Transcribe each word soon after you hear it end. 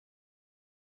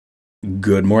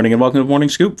Good morning and welcome to Morning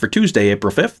Scoop for Tuesday,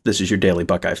 April 5th. This is your daily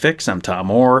Buckeye fix. I'm Tom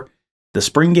Orr. The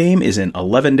spring game is in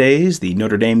 11 days, the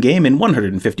Notre Dame game in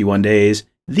 151 days,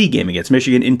 the game against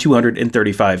Michigan in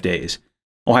 235 days.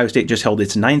 Ohio State just held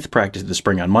its 9th practice of the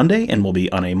spring on Monday and will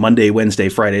be on a Monday, Wednesday,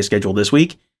 Friday schedule this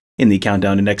week in the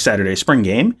countdown to next Saturday's spring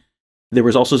game. There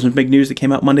was also some big news that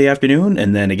came out Monday afternoon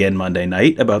and then again Monday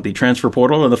night about the transfer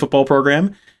portal and the football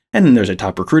program. And then there's a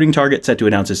top recruiting target set to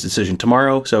announce his decision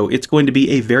tomorrow, so it's going to be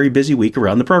a very busy week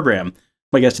around the program.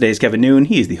 My guest today is Kevin Noon.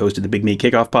 He's the host of the Big Me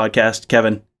Kickoff podcast.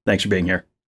 Kevin, thanks for being here.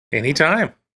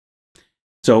 Anytime.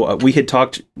 So we had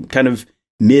talked kind of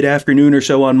mid-afternoon or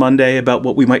so on Monday about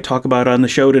what we might talk about on the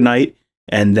show tonight,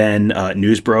 and then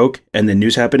news broke, and then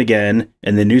news happened again,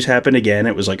 and then news happened again.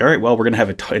 It was like, all right, well, we're going to have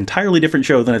an entirely different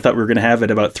show than I thought we were going to have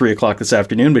at about 3 o'clock this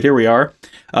afternoon, but here we are.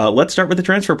 Let's start with the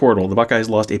transfer portal. The Buckeyes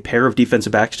lost a pair of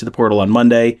defensive backs to the portal on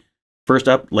Monday. First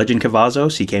up, Lejond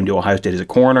Cavazos. He came to Ohio State as a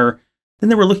corner. Then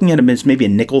they were looking at him as maybe a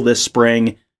nickel this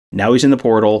spring. Now he's in the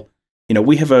portal. You know,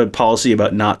 we have a policy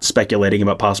about not speculating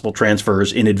about possible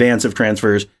transfers in advance of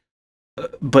transfers,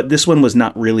 but this one was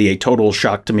not really a total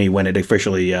shock to me when it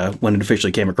officially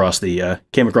came across the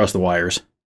wires.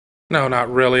 No,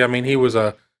 not really. I mean, he was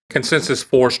a consensus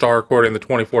 4-star according to the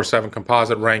 24/7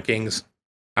 composite rankings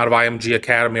out of IMG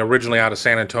Academy, originally out of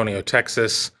San Antonio,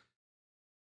 Texas.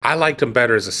 I liked him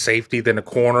better as a safety than a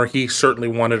corner. He certainly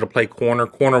wanted to play corner.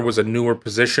 Corner was a newer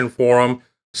position for him.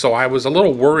 So I was a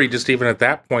little worried just even at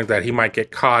that point that he might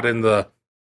get caught in the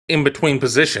in-between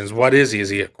positions. What is he? Is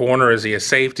he a corner? Is he a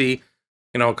safety?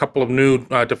 You know, a couple of new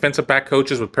defensive back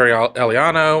coaches with Perry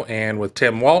Eliano and with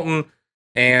Tim Walton.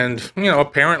 And, you know,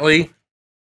 apparently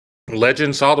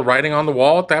Lejond saw the writing on the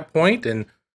wall at that point and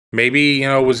maybe, you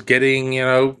know, was getting, you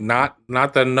know, not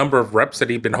the number of reps that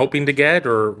he'd been hoping to get,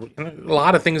 or you know, a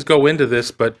lot of things go into this,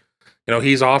 but you know,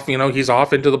 he's off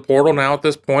into the portal now at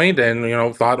this point, and, you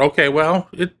know, thought, okay, well,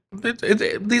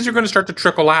 these are going to start to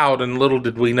trickle out, and little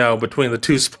did we know, between the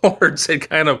two sports, it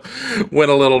kind of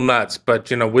went a little nuts, but,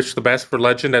 you know, wish the best for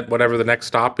Lejond at whatever the next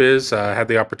stop is. Had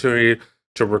the opportunity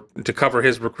to cover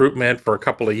his recruitment for a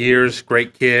couple of years.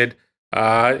 Great kid.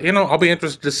 You know, I'll be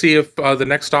interested to see if the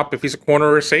next stop, if he's a corner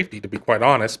or a safety, to be quite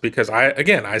honest, because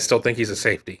I still think he's a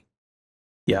safety.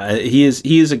 Yeah, he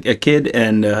is a kid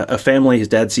and a family. His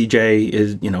dad, CJ,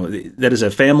 is, you know, that is a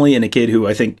family and a kid who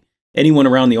I think anyone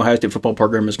around the Ohio State football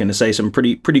program is going to say some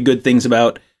pretty good things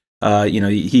about. You know,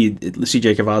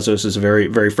 CJ Cavazos is a very,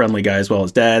 very friendly guy as well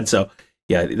as dad. So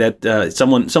yeah, that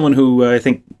someone who I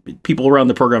think people around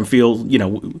the program feel, you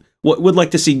know, would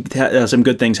like to see some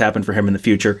good things happen for him in the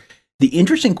future. The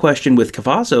interesting question with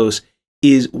Cavazos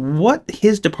is what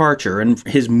his departure and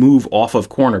his move off of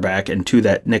cornerback and to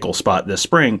that nickel spot this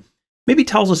spring maybe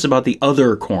tells us about the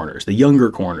other corners, the younger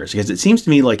corners, because it seems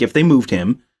to me like if they moved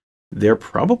him, they're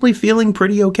probably feeling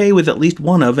pretty okay with at least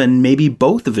one of and maybe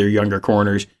both of their younger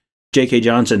corners, J.K.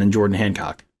 Johnson and Jordan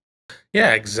Hancock.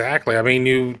 Yeah, exactly. I mean,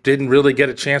 you didn't really get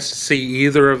a chance to see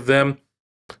either of them.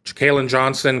 Jalen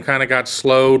Johnson kind of got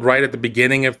slowed right at the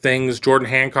beginning of things. Jordan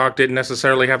Hancock didn't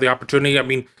necessarily have the opportunity. I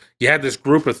mean, you had this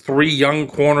group of 3 young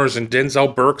corners and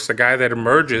Denzel Burks, the guy that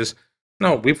emerges.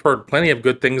 No, we've heard plenty of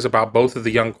good things about both of the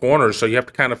young corners, so you have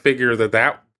to kind of figure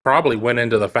that probably went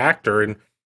into the factor. And,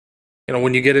 you know,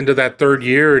 when you get into that third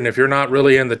year and if you're not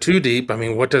really in the too deep, I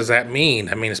mean, what does that mean?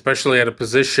 I mean, especially at a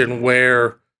position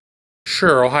where,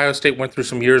 sure, Ohio State went through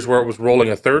some years where it was rolling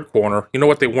a third corner. You know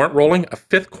what they weren't rolling? A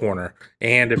fifth corner.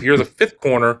 And if you're the fifth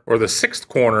corner or the sixth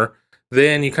corner,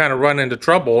 then you kind of run into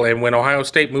trouble. And when Ohio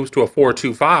State moves to a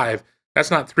 4-2-5, that's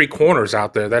not 3 corners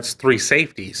out there. That's 3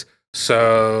 safeties.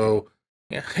 So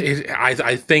yeah,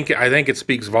 I think it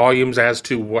speaks volumes as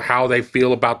to how they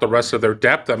feel about the rest of their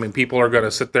depth. I mean, people are going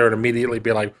to sit there and immediately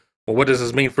be like, well, what does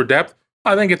this mean for depth?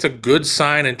 I think it's a good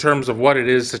sign in terms of what it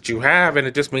is that you have, and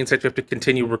it just means that you have to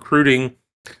continue recruiting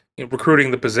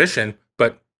the position.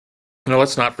 But, you know,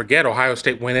 let's not forget, Ohio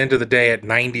State went into the day at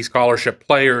 90 scholarship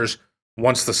players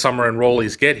once the summer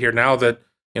enrollees get here. Now that,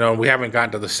 you know, we haven't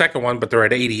gotten to the second one, but they're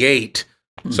at 88.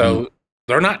 Mm-hmm. So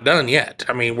they're not done yet.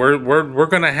 I mean, we're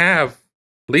going to have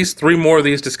at least 3 more of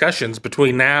these discussions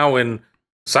between now and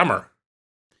summer.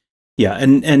 Yeah,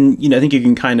 and you know, I think you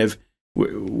can kind of,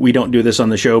 we don't do this on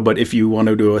the show, but if you want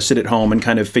to do a sit at home and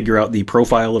kind of figure out the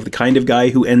profile of the kind of guy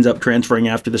who ends up transferring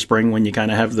after the spring, when you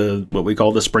kind of have what we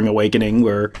call the spring awakening,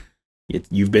 where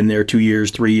you've been there 2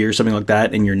 years, 3 years, something like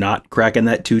that, and you're not cracking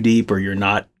that too deep, or you're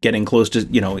not getting close to,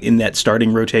 you know, in that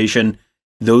starting rotation,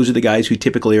 those are the guys who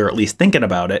typically are at least thinking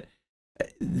about it.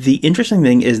 The interesting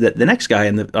thing is that the next guy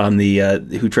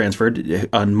who transferred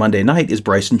on Monday night is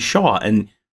Bryson Shaw, and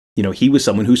he was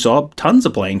someone who saw tons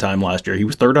of playing time last year. He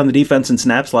was third on the defense in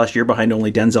snaps last year behind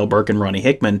only Denzel Burke and Ronnie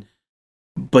Hickman.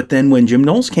 But then when Jim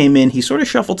Knowles came in, he sort of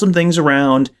shuffled some things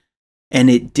around, and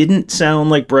it didn't sound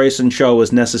like Bryson Shaw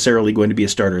was necessarily going to be a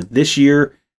starter this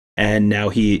year. And now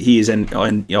he is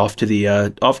off to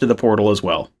the portal as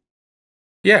well.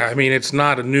 Yeah, I mean, it's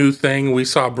not a new thing. We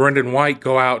saw Brendan White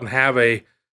go out and have a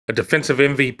defensive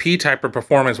MVP type of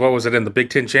performance. What was it, in the Big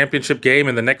Ten championship game?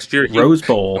 And the next year, Rose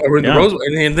Bowl. Or in the Rose Bowl,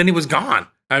 and then he was gone.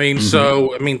 I mean,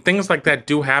 so, I mean, things like that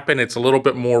do happen. It's a little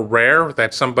bit more rare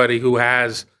that somebody who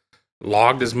has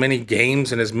logged as many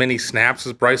games and as many snaps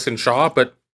as Bryson Shaw,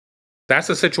 but that's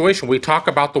the situation. We talk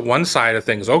about the one side of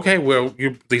things. Okay, well,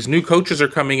 these new coaches are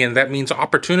coming in. That means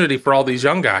opportunity for all these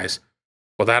young guys.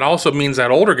 Well, that also means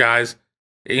that older guys,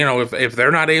 if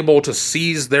they're not able to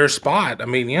seize their spot, I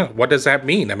mean, what does that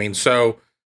mean? I mean, so,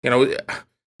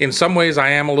 in some ways I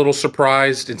am a little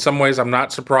surprised. In some ways I'm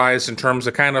not surprised in terms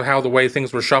of kind of how the way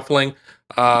things were shuffling.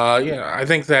 I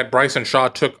think that Bryson Shaw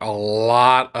took a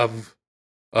lot of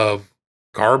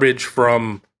garbage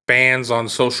from fans on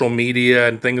social media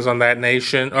and things on that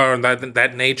nature.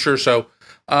 So,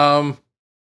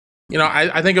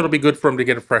 I think it'll be good for him to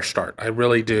get a fresh start. I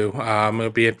really do. It'll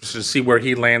be interesting to see where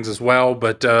he lands as well.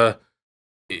 But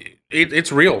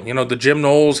it's real. The Jim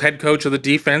Knowles, head coach of the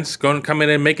defense, going to come in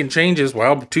and making changes.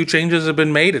 Well, 2 changes have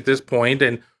been made at this point,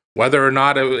 and whether or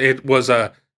not it was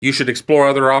you should explore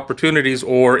other opportunities,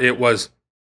 or it was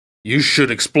you should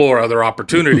explore other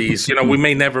opportunities. We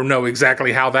may never know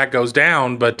exactly how that goes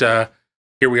down, but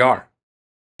here we are.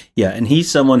 Yeah, and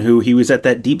he's someone who he was at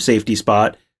that deep safety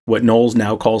spot, what Knowles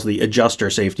now calls the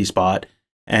adjuster safety spot,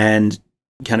 and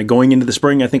kind of going into the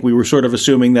spring, I think we were sort of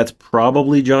assuming that's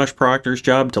probably Josh Proctor's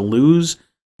job to lose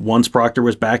once Proctor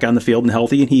was back on the field and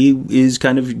healthy, and he is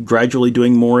kind of gradually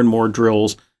doing more and more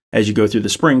drills as you go through the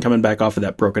spring, coming back off of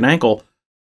that broken ankle.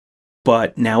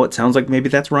 But now it sounds like maybe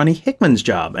that's Ronnie Hickman's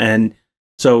job. And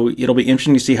so it'll be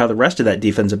interesting to see how the rest of that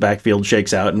defensive backfield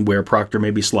shakes out and where Proctor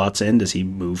maybe slots in. Does he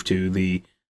move to the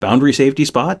boundary safety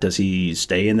spot? Does he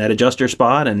stay in that adjuster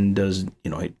spot? And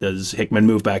does Hickman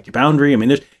move back to boundary? I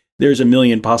mean, there's a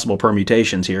million possible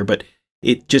permutations here, but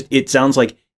it sounds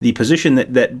like the position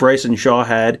that Bryson Shaw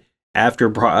had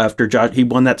after Josh, he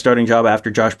won that starting job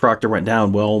after Josh Proctor went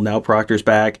down. Well, now Proctor's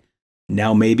back.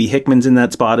 Now maybe Hickman's in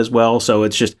that spot as well. So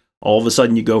it's just, all of a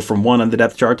sudden you go from 1 on the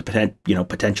depth chart to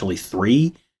potentially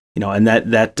 3, and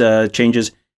that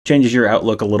changes your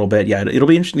outlook a little bit. Yeah, it'll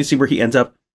be interesting to see where he ends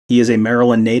up. He is a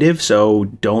Maryland native, so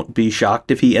don't be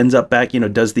shocked if he ends up back,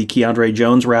 does the Keandre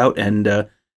Jones route and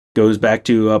goes back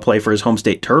to play for his home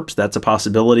state Terps. That's a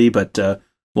possibility, but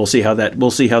we'll see how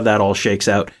that all shakes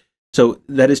out. So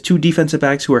that is 2 defensive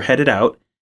backs who are headed out.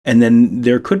 And then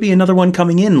there could be another one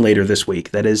coming in later this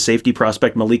week. That is safety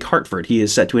prospect Malik Hartford. He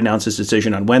is set to announce his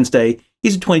decision on Wednesday.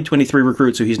 He's a 2023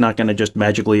 recruit, so he's not going to just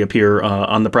magically appear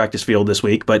on the practice field this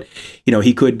week. But,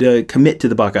 he could commit to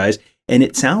the Buckeyes. And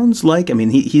it sounds like,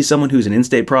 he's someone who's an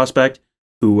in-state prospect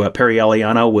who Perry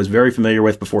Aliano was very familiar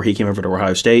with before he came over to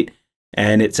Ohio State.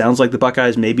 And it sounds like the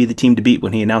Buckeyes may be the team to beat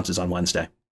when he announces on Wednesday.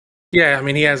 Yeah,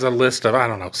 he has a list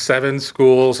of, 7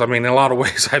 schools. In a lot of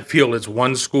ways, I feel it's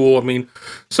one school.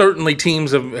 Certainly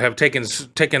teams have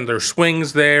taken their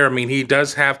swings there. He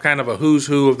does have kind of a who's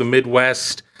who of the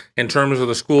Midwest in terms of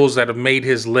the schools that have made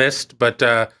his list. But,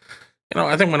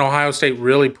 I think when Ohio State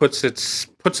really puts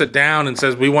it down and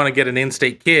says, we want to get an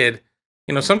in-state kid,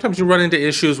 sometimes you run into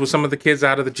issues with some of the kids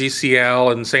out of the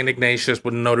GCL and St. Ignatius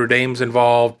when Notre Dame's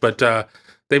involved. But,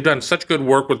 they've done such good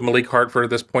work with Malik Hartford at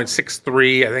this point,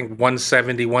 6'3", I think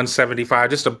 170, 175,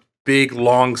 just a big,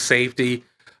 long safety.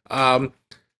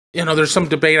 There's some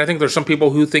debate. I think there's some people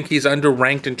who think he's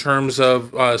underranked in terms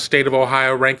of state of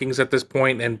Ohio rankings at this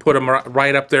point and put him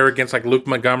right up there against like Luke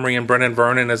Montgomery and Brennan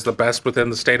Vernon as the best within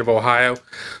the state of Ohio.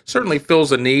 Certainly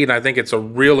fills a need. I think it's a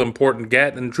real important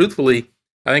get. And truthfully,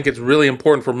 I think it's really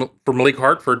important for Malik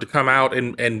Hartford to come out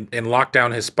and lock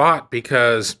down his spot,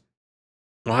 because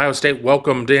Ohio State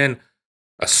welcomed in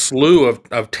a slew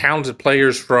of talented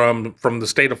players from the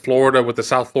state of Florida with the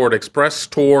South Florida Express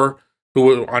Tour, who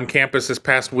were on campus this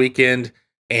past weekend,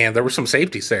 and there were some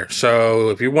safeties there. So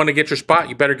if you want to get your spot,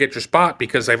 you better get your spot,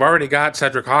 because they've already got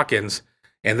Cedric Hawkins,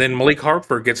 and then Malik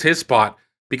Hartford gets his spot.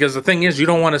 Because the thing is, you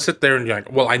don't want to sit there and you're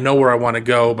like, well, I know where I want to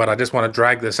go, but I just want to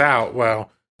drag this out.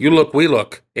 Well, you look, we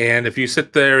look. And if you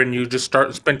sit there and you just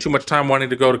spend too much time wanting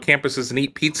to go to campuses and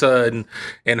eat pizza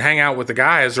and hang out with the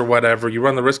guys or whatever, you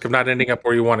run the risk of not ending up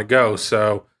where you want to go.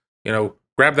 So,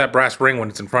 grab that brass ring when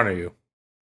it's in front of you.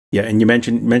 Yeah, and you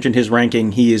mentioned his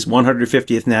ranking. He is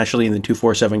 150th nationally in the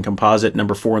 247 composite,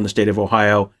 number 4 in the state of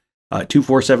Ohio.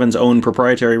 247's own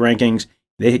proprietary rankings.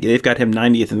 they've got him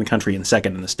 90th in the country and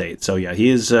second in the state. So yeah, he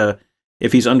is.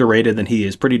 If he's underrated, then he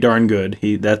is pretty darn good.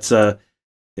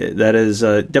 That is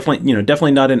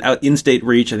definitely not an in-state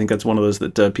reach. I think that's one of those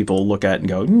that people look at and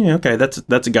go, yeah, okay, that's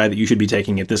a guy that you should be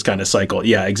taking at this kind of cycle.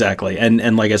 Yeah, exactly.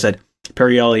 And like I said,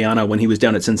 Perry Eliano, when he was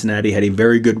down at Cincinnati, had a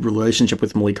very good relationship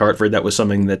with Malik Hartford. That was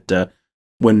something that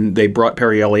when they brought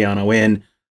Perry Eliano in,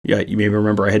 yeah, you may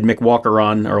remember I had Mick Walker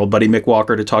on, our old buddy Mick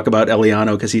Walker, to talk about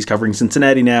Eliano because he's covering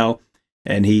Cincinnati now,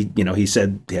 and he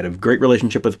said he had a great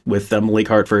relationship with Malik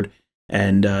Hartford.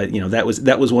 And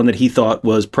that was one that he thought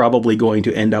was probably going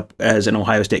to end up as an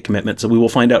Ohio State commitment. So we will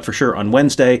find out for sure on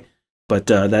Wednesday. But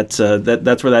that's where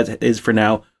that is for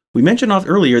now. We mentioned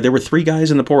earlier there were 3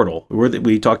 guys in the portal.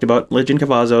 We talked about Lejond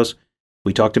Cavazos.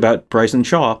 We talked about Bryson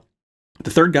Shaw. The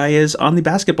third guy is on the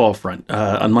basketball front.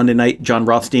 On Monday night, John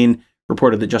Rothstein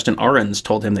reported that Justin Ahrens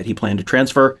told him that he planned to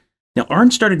transfer. Now,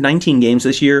 Ahrens started 19 games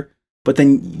this year. But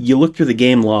then you look through the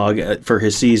game log for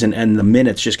his season, and the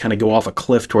minutes just kind of go off a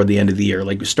cliff toward the end of the year.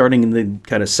 Like starting in the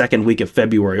kind of second week of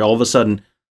February, all of a sudden,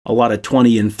 a lot of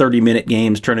 20 and 30-minute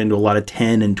games turn into a lot of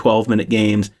 10 and 12-minute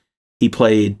games. He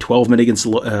played 12 minutes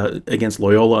against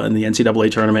Loyola in the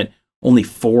NCAA tournament, only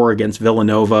 4 against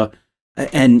Villanova.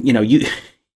 And you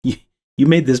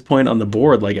made this point on the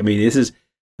board. Like, I mean, this is.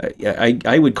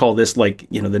 I would call this like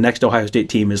the next Ohio State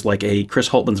team is like a Chris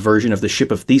Holtman's version of the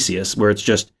Ship of Theseus, where it's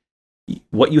just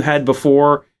what you had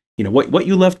before, what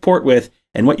you left port with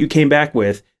and what you came back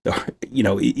with,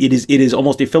 it is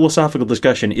almost a philosophical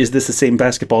discussion. Is this the same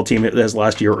basketball team as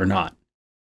last year or not?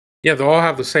 Yeah, they'll all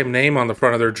have the same name on the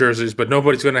front of their jerseys, but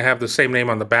nobody's going to have the same name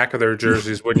on the back of their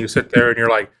jerseys when you sit there and you're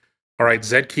like, all right,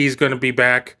 Zed Key's going to be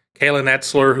back. Kalen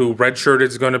Etzler, who redshirted,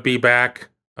 is going to be back.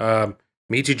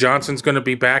 Michi Johnson's going to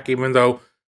be back, even though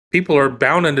people are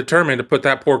bound and determined to put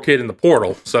that poor kid in the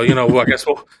portal. So,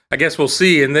 I guess we'll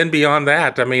see. And then beyond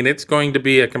that, I mean, it's going to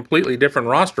be a completely different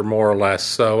roster, more or less.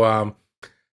 So,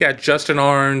 Justin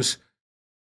Ahrens.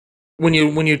 When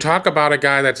you talk about a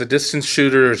guy that's a distance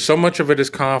shooter, so much of it is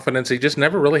confidence. He just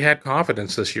never really had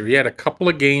confidence this year. He had a couple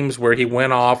of games where he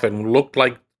went off and looked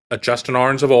like a Justin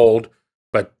Ahrens of old,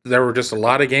 but there were just a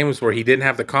lot of games where he didn't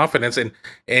have the confidence, and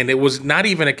it was not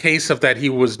even a case of that he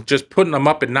was just putting them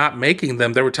up and not making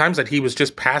them. There were times that he was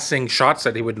just passing shots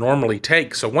that he would normally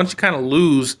take. So once you kind of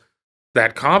lose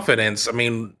that confidence, I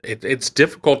mean, it's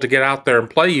difficult to get out there and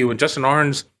play you. And Justin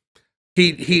Ahrens,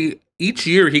 he each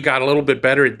year he got a little bit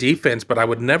better at defense, but I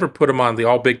would never put him on the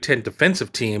All Big Ten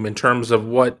defensive team in terms of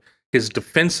what his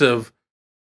defensive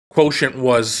quotient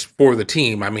was for the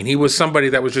team. I mean, he was somebody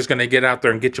that was just going to get out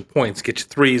there and get you points, get you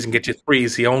threes and get you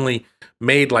threes. He only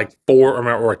made like 4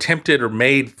 or attempted or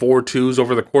made 4 twos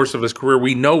over the course of his career.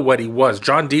 We know what he was.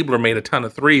 John Diebler made a ton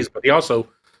of threes, but he also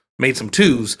made some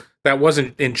twos. That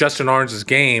wasn't in Justin Ahrens'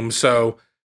 game. So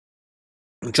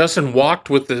Justin walked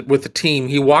with the team.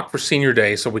 He walked for senior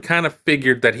day, so we kind of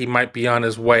figured that he might be on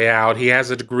his way out. He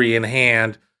has a degree in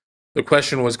hand. The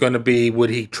question was going to be, would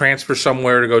he transfer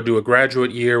somewhere to go do a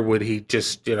graduate year? Would he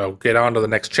just, get on to the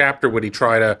next chapter? Would he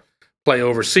try to play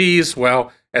overseas?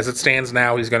 Well, as it stands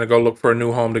now, he's going to go look for a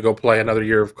new home to go play another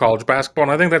year of college basketball,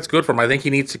 and I think that's good for him. I think he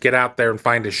needs to get out there and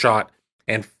find his shot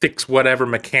and fix whatever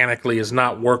mechanically is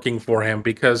not working for him,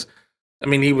 because, I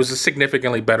mean, he was a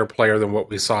significantly better player than what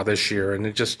we saw this year, and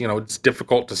it just, it's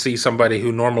difficult to see somebody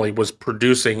who normally was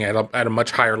producing at a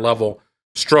much higher level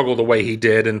struggle the way he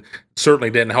did, and certainly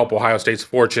didn't help Ohio State's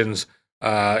fortunes.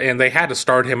 And they had to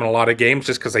start him in a lot of games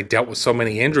just because they dealt with so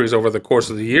many injuries over the course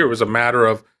of the year. It was a matter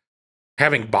of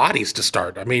having bodies to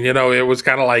start. I mean, it was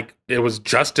kind of like it was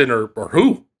Justin or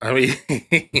who. I mean,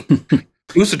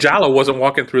 Usajala wasn't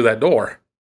walking through that door.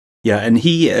 Yeah, and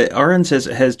Ahrens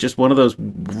has just one of those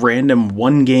random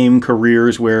one-game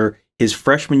careers where his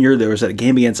freshman year there was a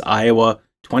game against Iowa,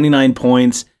 29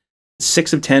 points,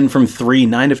 6 of 10 from 3,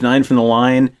 9 of 9 from the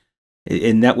line,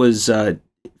 and that was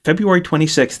February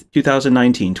 26th,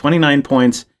 2019, 29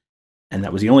 points, and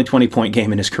that was the only 20-point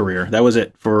game in his career. That was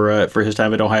it for his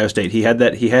time at Ohio State. He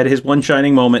had his one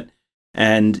shining moment,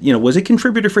 and was a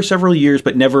contributor for several years,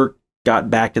 but never got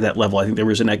back to that level. I think there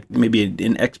was maybe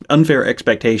an unfair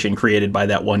expectation created by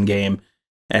that one game,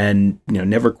 and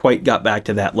never quite got back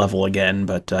to that level again.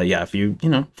 But if you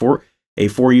for a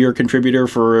 4-year contributor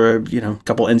for a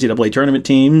couple NCAA tournament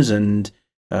teams and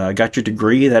got your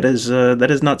degree, that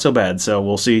is not so bad. So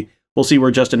we'll see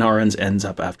where Justin Ahrens ends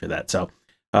up after that. So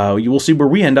you will see where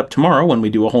we end up tomorrow when we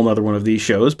do a whole nother one of these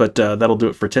shows. But that'll do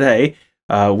it for today.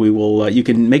 You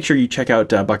can make sure you check out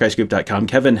BuckeyeScoop.com.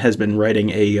 Kevin has been writing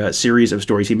a series of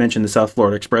stories. He mentioned the South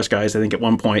Florida Express guys. I think at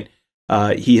one point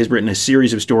he has written a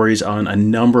series of stories on a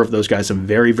number of those guys, some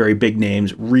very, very big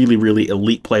names, really, really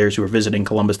elite players who are visiting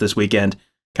Columbus this weekend.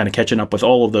 kind of catching up with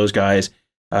all of those guys.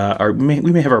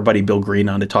 We may have our buddy Bill Green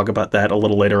on to talk about that a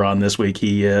little later on this week.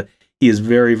 He is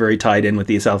very, very tied in with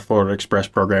the South Florida Express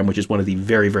program, which is one of the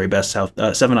very, very best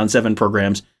 7-on-7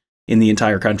 programs in the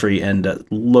entire country, and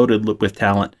loaded with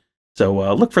talent.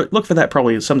 So look for that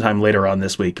probably sometime later on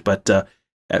this week. But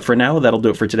for now, that'll do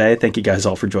it for today. Thank you guys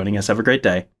all for joining us. Have a great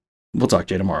day. We'll talk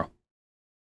to you tomorrow.